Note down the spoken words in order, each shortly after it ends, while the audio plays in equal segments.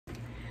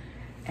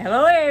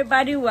Hello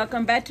everybody,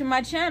 welcome back to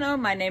my channel.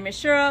 My name is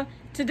Cheryl.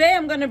 Today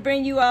I'm going to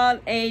bring you all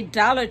a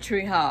Dollar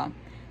Tree haul.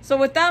 So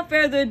without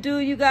further ado,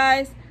 you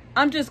guys,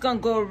 I'm just going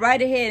to go right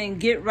ahead and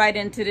get right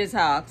into this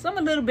haul. So I'm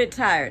a little bit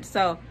tired,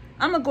 so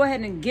I'm going to go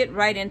ahead and get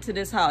right into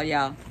this haul,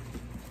 y'all.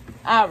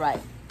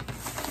 Alright.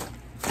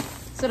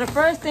 So the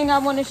first thing I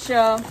want to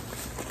show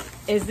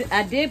is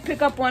I did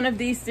pick up one of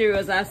these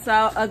cereals. I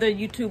saw other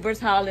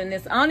YouTubers hauling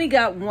this. I only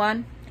got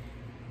one.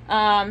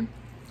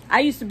 I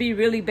used to be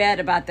really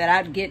bad about that.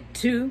 I'd get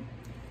two,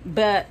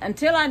 but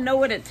until I know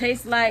what it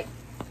tastes like,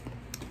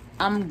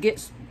 I'm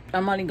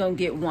only gonna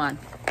get one.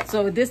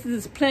 So this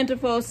is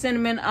Plentiful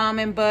Cinnamon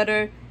Almond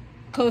Butter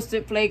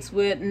Coasted Flakes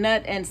with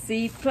nut and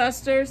seed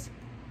clusters.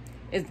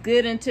 It's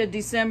good until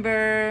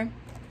December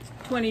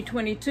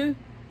 2022.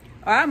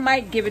 Or I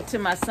might give it to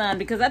my son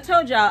because I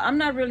told y'all I'm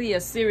not really a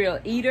cereal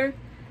eater.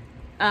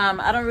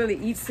 I don't really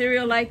eat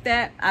cereal like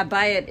that. I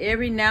buy it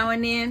every now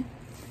and then,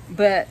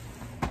 but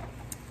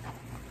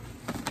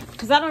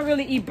because I don't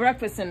really eat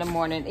breakfast in the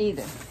morning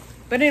either.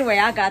 But anyway,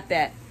 I got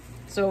that.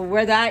 So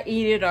whether I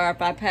eat it or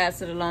if I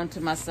pass it along to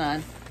my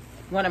son,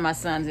 one of my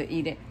sons will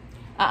eat it.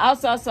 I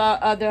also saw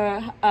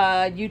other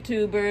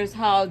YouTubers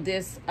haul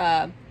this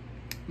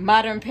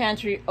Modern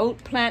Pantry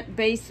oat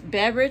plant-based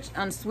beverage,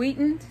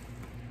 unsweetened.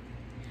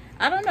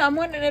 I don't know. I'm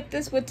wondering if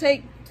this would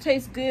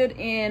taste good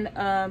in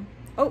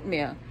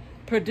oatmeal.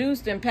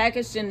 Produced and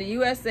packaged in the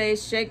USA.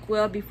 Shake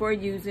well before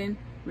using.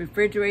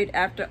 Refrigerate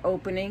after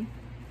opening.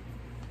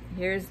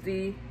 Here's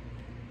the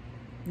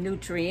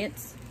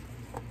nutrients.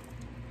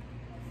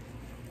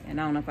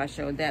 And I don't know if I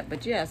showed that,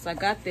 but yes, I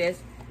got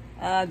this.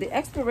 The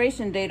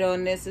expiration date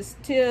on this is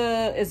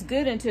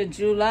good until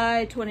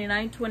July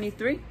 29,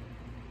 23.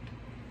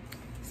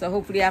 So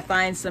hopefully I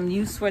find some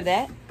use for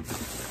that.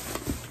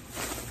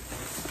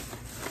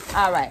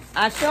 All right,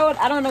 I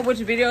don't know which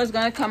video is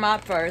going to come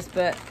out first,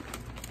 but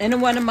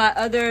in one of my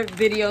other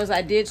videos,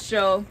 I did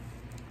show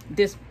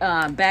this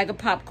bag of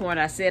popcorn.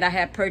 I said I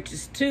had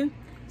purchased two.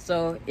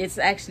 So it's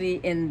actually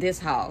in this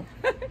haul.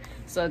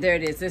 So there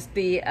it is. It's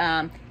the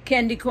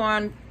candy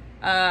corn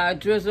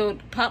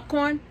drizzled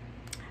popcorn.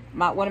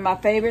 One of my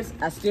favorites.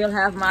 I still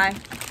have my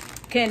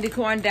candy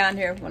corn down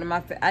here. One of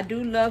my I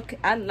do like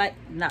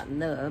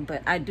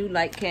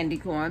candy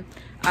corn.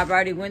 I've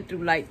already went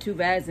through like 2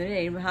 bags and it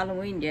ain't even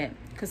Halloween yet.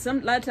 Cause a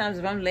lot of times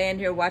if I'm laying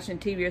here watching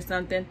TV or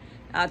something,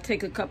 I'll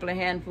take a couple of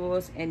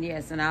handfuls and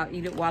I'll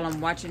eat it while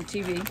I'm watching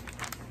TV.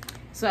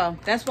 So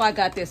that's why I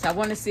got this. I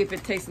want to see if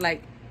it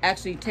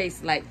actually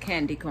tastes like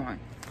candy corn.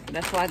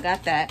 That's why I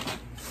got that.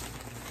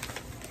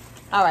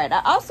 All right,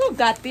 I also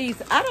got these.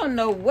 I don't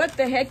know what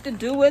the heck to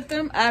do with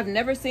them. I've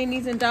never seen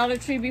these in Dollar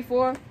Tree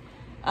before,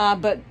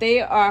 but they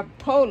are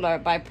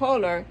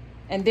bipolar,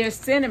 and they're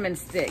cinnamon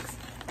sticks.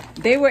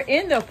 They were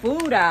in the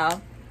food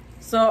aisle.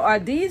 So are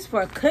these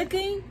for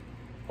cooking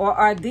or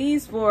are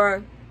these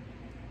for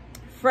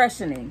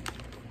freshening?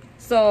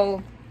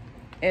 So,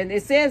 and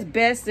it says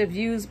best if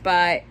used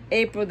by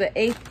April the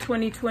 8th,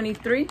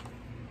 2023.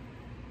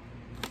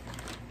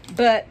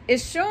 But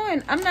it's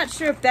showing, I'm not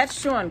sure if that's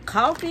showing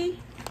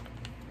coffee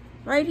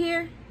right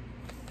here.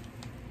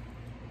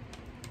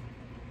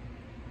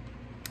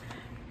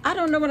 I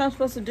don't know what I'm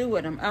supposed to do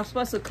with them. I'm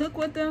supposed to cook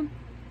with them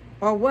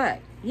or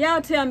what?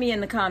 Y'all tell me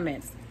in the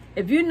comments.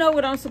 If you know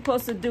what I'm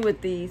supposed to do with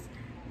these,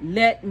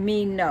 let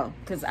me know.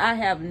 Because I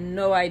have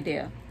no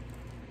idea.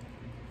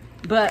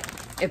 But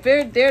if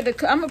they're I'm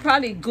going to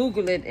probably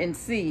Google it and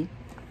see.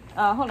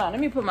 Hold on,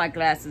 let me put my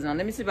glasses on.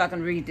 Let me see if I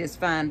can read this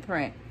fine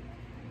print.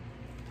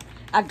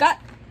 I got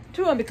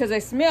two of them because they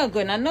smell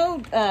good. And I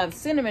know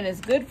cinnamon is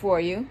good for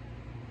you.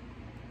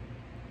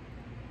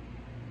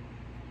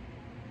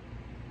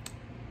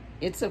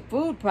 It's a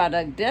food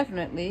product,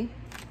 definitely.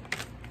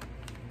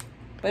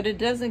 But it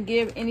doesn't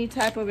give any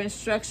type of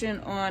instruction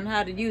on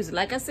how to use it.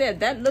 Like I said,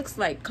 that looks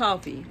like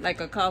coffee,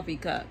 like a coffee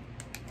cup.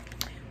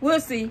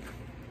 We'll see.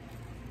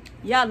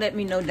 Y'all let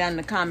me know down in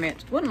the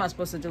comments. What am I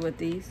supposed to do with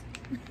these?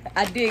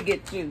 I did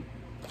get two.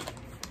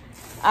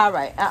 All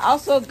right.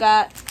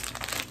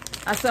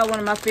 I saw one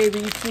of my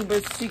favorite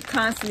YouTubers. She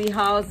constantly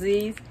hauls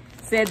these.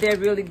 Said they're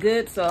really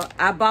good. So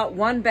I bought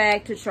one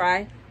bag to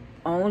try.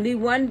 Only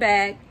one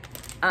bag.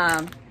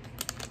 And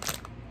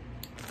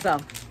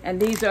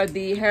these are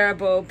the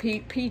Haribo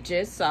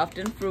peaches, soft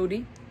and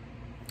fruity.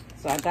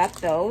 So I got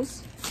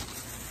those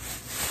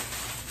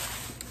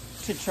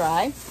to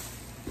try.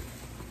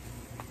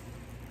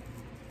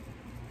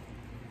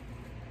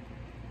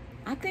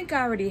 I think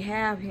I already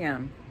have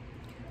him.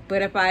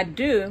 But if I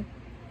do,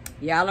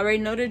 y'all already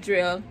know the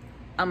drill.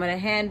 I'm going to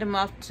hand them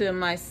off to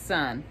my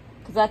son.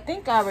 Because I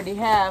think I already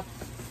have.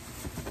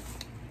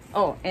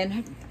 Oh,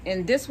 and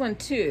this one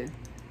too.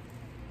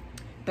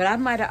 But I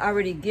might have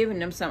already given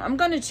them some. I'm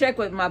going to check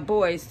with my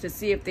boys to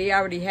see if they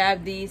already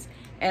have these.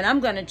 And I'm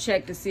going to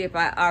check to see if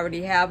I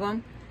already have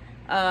them.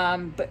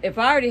 But if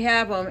I already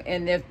have them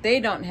and if they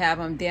don't have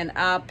them, then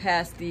I'll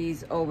pass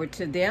these over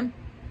to them.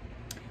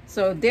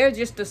 So they're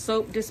just the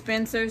soap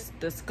dispensers,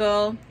 the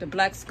skull, the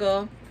black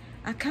skull.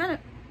 I kind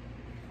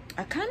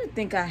of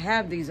think I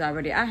have these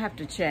already. I have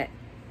to check.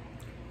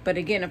 But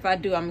again, if I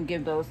do, I'm going to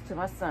give those to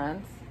my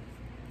sons.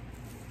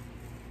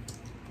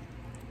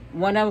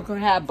 One of them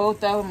can have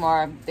both of them,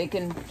 or they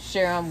can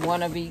share them,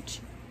 one of each,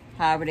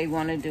 however they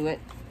want to do it.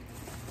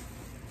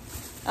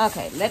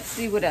 Okay, let's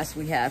see what else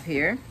we have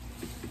here.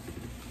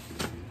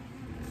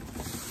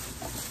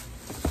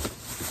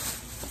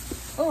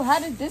 Oh, how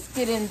did this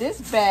get in this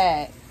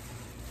bag?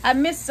 I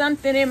missed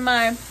something in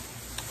my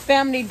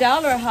Family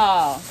Dollar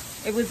haul.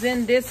 It was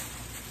in this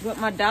with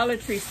my Dollar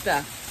Tree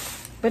stuff.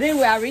 But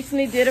anyway, I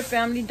recently did a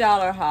Family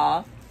Dollar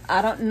haul.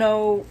 I don't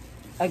know,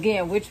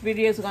 again, which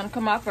videos are going to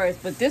come out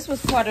first, but this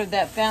was part of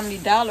that Family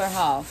Dollar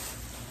haul.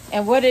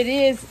 And what it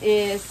is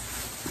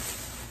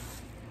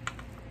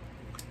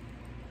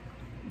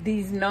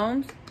these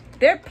gnomes,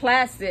 they're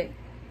plastic.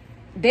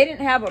 They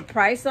didn't have a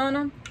price on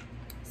them,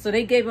 so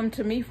they gave them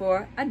to me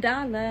for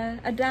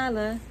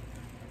 $1.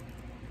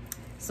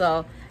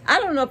 So I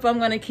don't know if I'm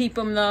going to keep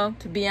them though,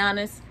 to be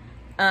honest.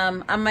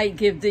 I might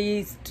give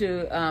these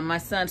to my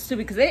sons too,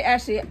 because they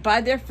actually,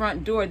 by their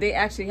front door, they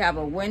actually have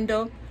a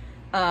window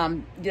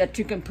that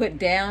you can put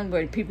down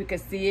where people can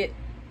see it.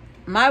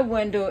 My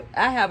window,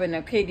 I have an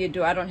Arcadia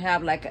door. I don't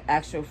have like an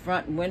actual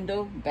front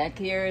window. Back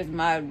here is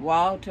my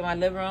wall to my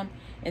living room.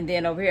 And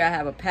then over here I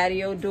have a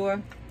patio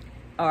door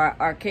or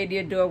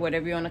Arcadia door,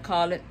 whatever you want to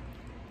call it.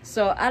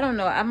 So I don't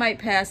know. I might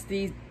pass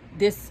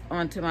this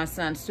on to my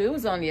sons too. It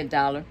was only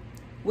 $1.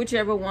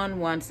 Whichever one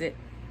wants it.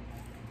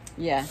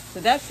 Yeah, so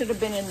that should have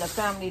been in the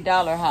Family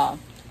Dollar haul.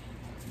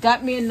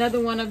 Got me another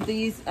one of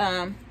these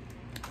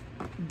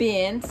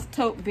bins,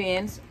 tote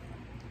bins,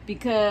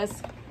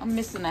 because I'm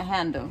missing a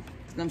handle.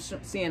 I'm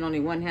seeing only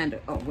one handle.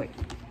 Oh, wait,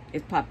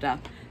 it popped out.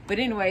 But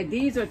anyway,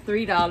 these are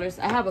 $3.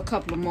 I have a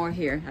couple more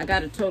here. I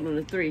got a total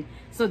of 3.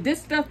 So this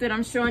stuff that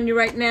I'm showing you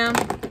right now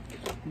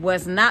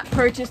was not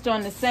purchased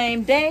on the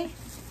same day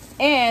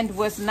and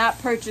was not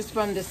purchased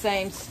from the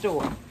same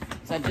store.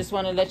 So I just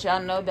want to let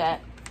y'all know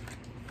that,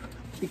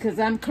 because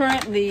I'm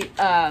currently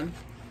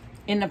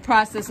in the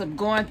process of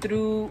going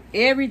through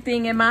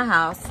everything in my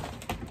house.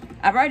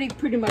 I've already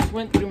pretty much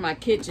went through my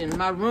kitchen.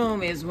 My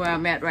room is where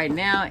I'm at right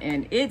now,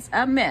 and it's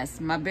a mess.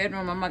 My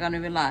bedroom, I'm not going to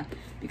even lie,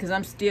 because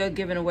I'm still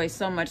giving away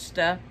so much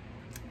stuff.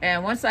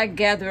 And once I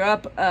gather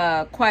up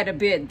quite a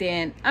bit,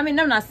 then, I mean,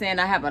 I'm not saying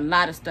I have a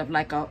lot of stuff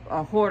like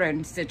a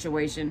hoarding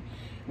situation.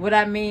 What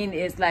I mean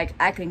is, like,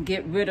 I can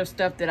get rid of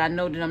stuff that I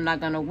know that I'm not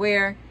going to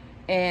wear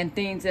and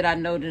things that I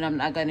know that I'm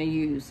not going to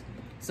use.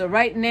 So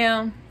right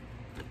now,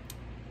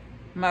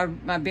 my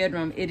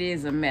bedroom, it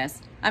is a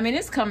mess. I mean,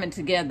 it's coming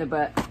together,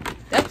 but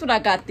that's what I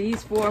got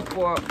these for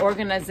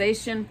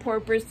organization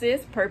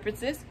purposes.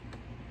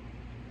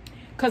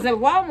 Because at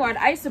Walmart,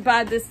 I used to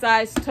buy this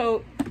size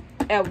tote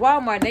at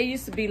Walmart. They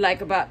used to be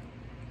like about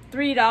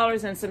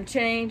 $3 and some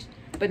change.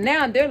 But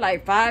now they're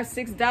like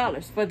 $5,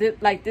 $6 for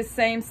like this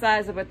same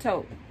size of a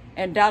tote.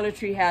 And Dollar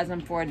Tree has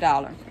them for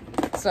 $1.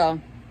 So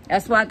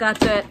that's why I got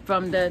that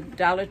from the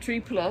Dollar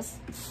Tree Plus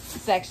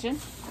section.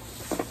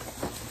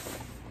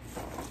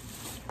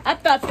 I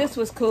thought this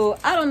was cool.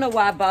 I don't know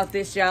why I bought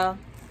this, y'all.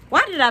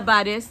 Why did I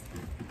buy this?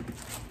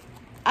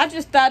 I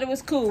just thought it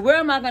was cool. Where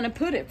am I going to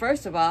put it,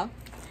 first of all?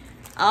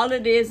 All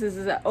it is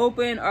an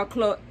open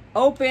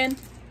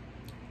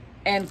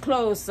and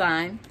close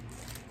sign.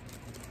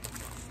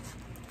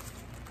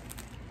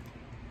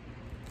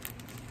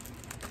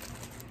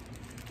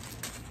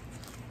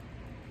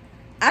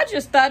 I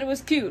just thought it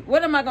was cute.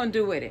 What am I going to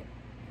do with it?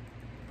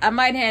 I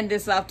might hand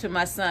this off to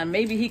my son.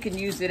 Maybe he can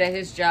use it at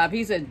his job.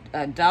 He's a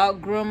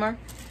dog groomer.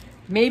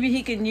 Maybe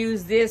he can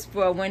use this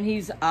for when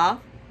he's off.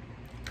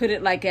 Put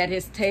it like at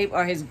his tape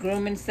or his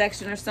grooming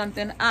section or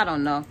something. I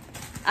don't know.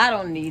 I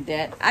don't need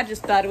that. I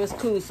just thought it was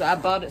cool, so I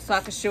bought it so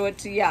I could show it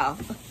to y'all.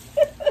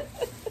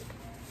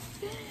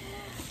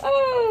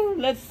 Oh,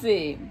 let's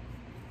see.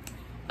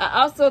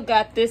 I also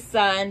got this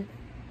sign.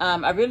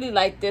 I really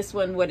like this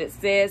one, what it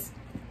says.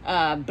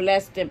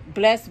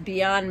 Blessed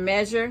beyond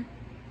measure.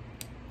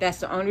 That's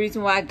the only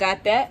reason why I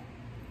got that.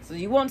 So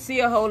you won't see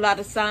a whole lot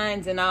of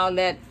signs and all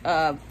that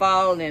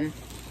fall and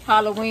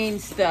Halloween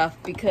stuff,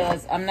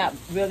 because I'm not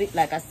really,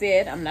 like I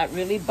said, I'm not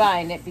really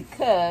buying it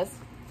because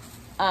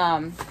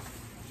I'm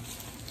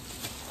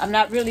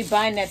not really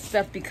buying that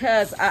stuff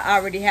because I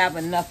already have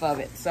enough of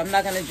it. So I'm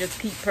not going to just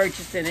keep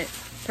purchasing it.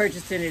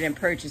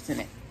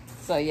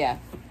 So yeah.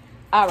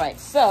 All right.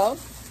 So,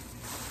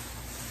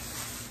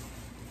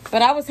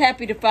 but I was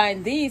happy to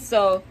find these.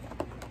 So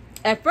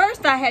at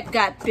first I had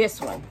got this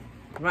one,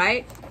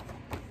 right?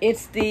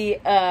 It's the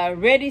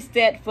Ready,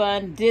 Set,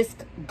 Fun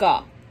Disc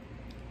Golf.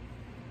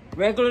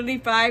 Regularly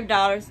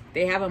 $5.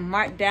 They have them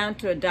marked down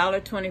to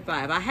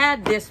 $1.25. I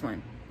had this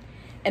one.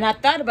 And I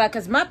thought about it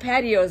because my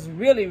patio is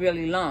really,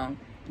 really long.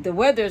 The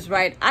weather's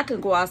right. I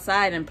can go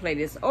outside and play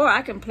this. Or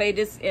I can play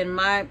this in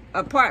my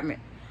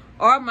apartment.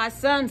 Or my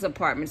son's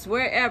apartments,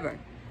 wherever.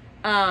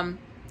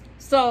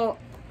 So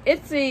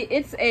it's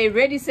a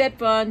Ready, Set,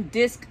 Fun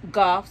Disc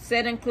Golf.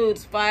 Set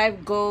includes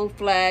 5 gold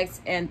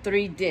flags and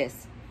 3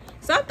 discs.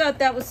 So I thought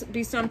that would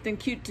be something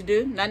cute to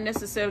do. Not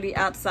necessarily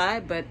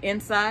outside, but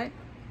inside.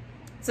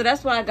 So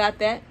that's why I got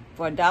that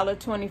for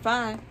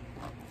 $1.25.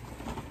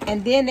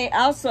 And then they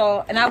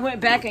also, and I went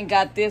back and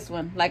got this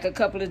one like a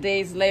couple of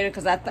days later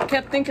because I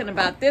kept thinking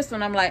about this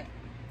one. I'm like,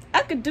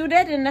 I could do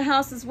that in the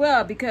house as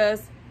well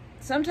because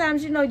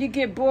sometimes, you know, you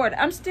get bored.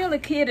 I'm still a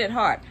kid at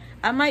heart.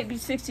 I might be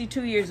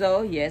 62 years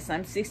old. Yes,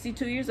 I'm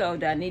 62 years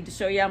old. Do I need to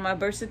show y'all my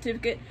birth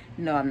certificate?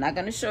 No, I'm not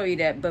going to show you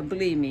that. But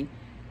believe me,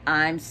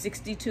 I'm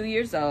 62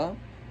 years old.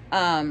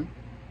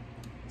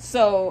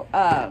 So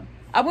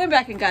I went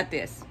back and got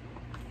this.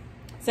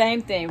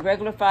 Same thing,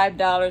 regular $5,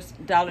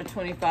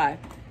 $1.25.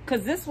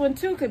 Because this one,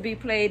 too, could be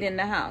played in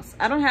the house.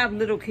 I don't have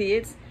little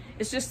kids.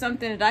 It's just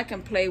something that I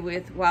can play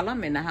with while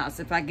I'm in the house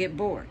if I get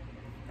bored.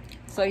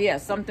 So, yeah,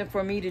 something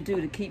for me to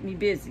do to keep me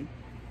busy.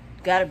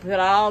 Got to put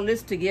all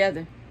this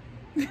together.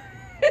 I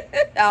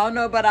don't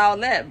know about all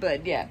that,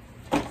 but, yeah.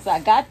 So, I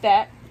got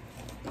that.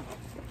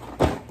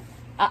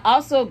 I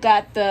also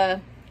got the,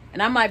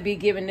 and I might be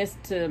giving this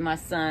to my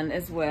son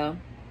as well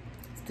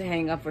to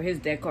hang up for his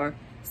decor.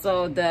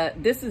 So,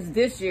 this is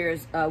this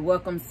year's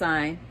welcome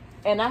sign.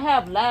 And I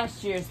have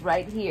last year's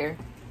right here.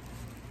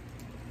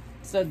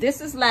 So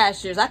this is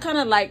last year's. I kind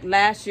of like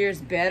last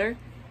year's better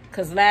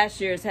because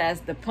last year's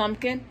has the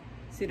pumpkin.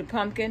 See the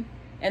pumpkin?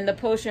 And the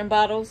potion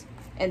bottles.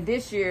 And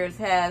this year's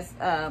has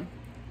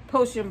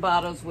potion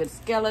bottles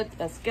with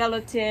a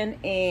skeleton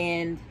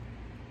and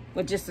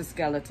with just a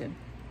skeleton.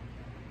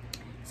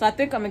 So I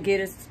think I'm going to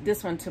get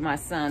this one to my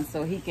son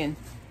so he can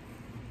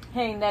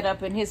hang that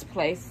up in his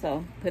place.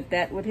 So put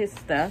that with his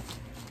stuff.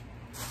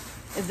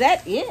 Is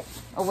that it?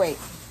 Oh, wait.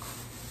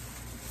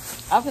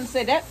 I often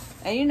say that,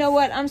 and you know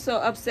what? I'm so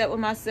upset with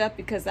myself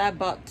because I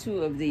bought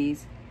 2 of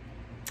these.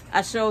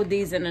 I showed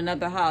these in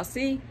another haul.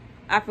 See,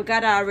 I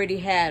forgot I already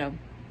had them.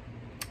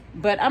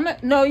 But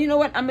no, you know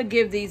what? I'm gonna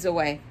give these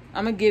away.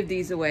 I'm gonna give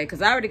these away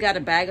because I already got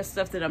a bag of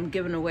stuff that I'm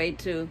giving away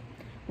to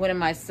one of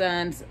my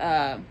son's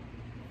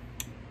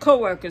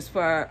co-workers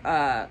for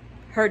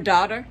her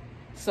daughter.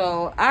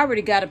 So I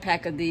already got a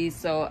pack of these.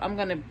 So I'm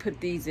gonna put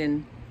these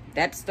in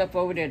that stuff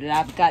over there that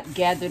I've got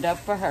gathered up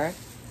for her.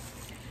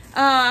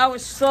 I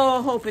was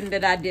so hoping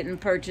that I didn't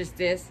purchase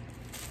this.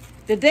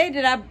 The day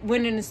that I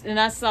went in and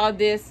I saw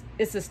this,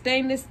 it's a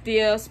stainless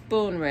steel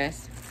spoon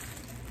rest.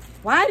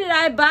 Why did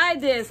I buy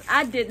this?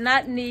 I did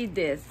not need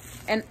this.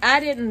 And I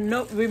didn't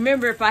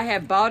remember if I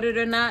had bought it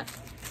or not.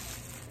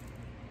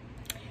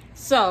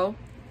 So,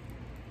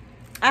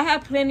 I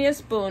have plenty of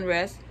spoon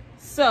rests.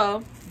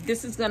 So,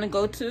 this is going to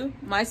go to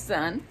my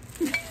son.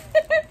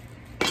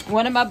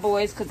 One of my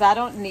boys, because I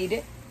don't need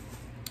it.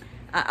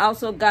 I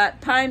also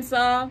got pine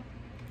saw.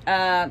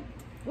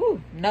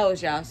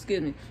 Nose, y'all,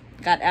 excuse me,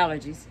 got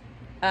allergies.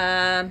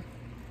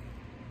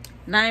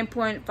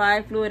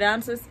 9.5 fluid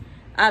ounces.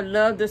 I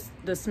love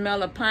the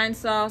smell of pine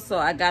saw, so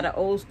I got an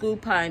old school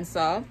pine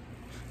saw.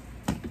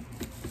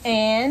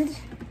 And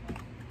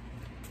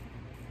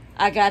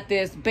I got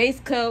this base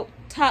coat,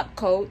 top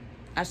coat.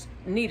 I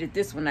needed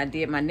this when I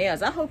did my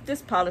nails. I hope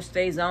this polish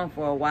stays on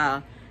for a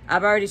while.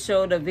 I've already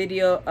showed a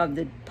video of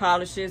the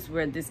polishes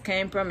where this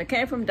came from. It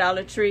came from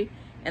Dollar Tree.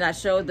 And I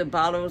showed the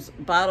bottles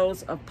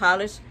of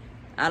polish.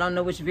 I don't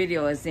know which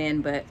video it's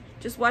in, but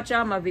just watch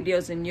all my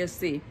videos and you'll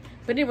see.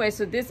 But anyway,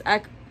 so this,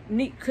 I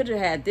could have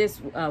had this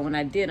when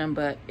I did them,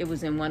 but it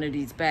was in one of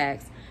these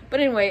bags.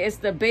 But anyway, it's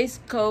the base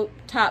coat,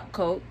 top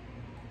coat.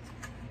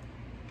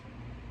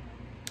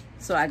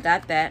 So I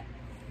got that.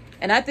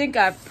 And I think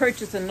I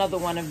purchased another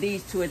one of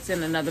these too. It's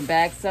in another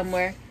bag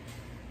somewhere.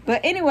 But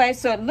anyway,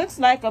 so it looks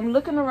like I'm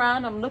looking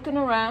around.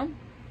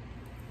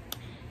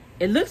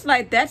 It looks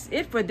like that's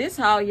it for this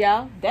haul,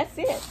 y'all. That's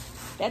it.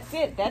 That's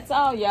it. That's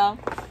all, y'all.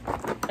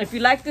 If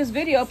you like this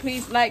video,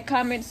 please like,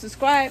 comment,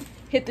 subscribe.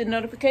 Hit the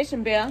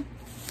notification bell.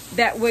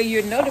 That way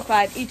you're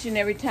notified each and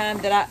every time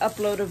that I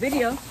upload a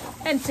video.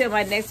 Until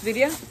my next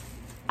video,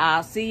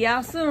 I'll see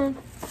y'all soon.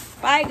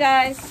 Bye,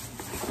 guys.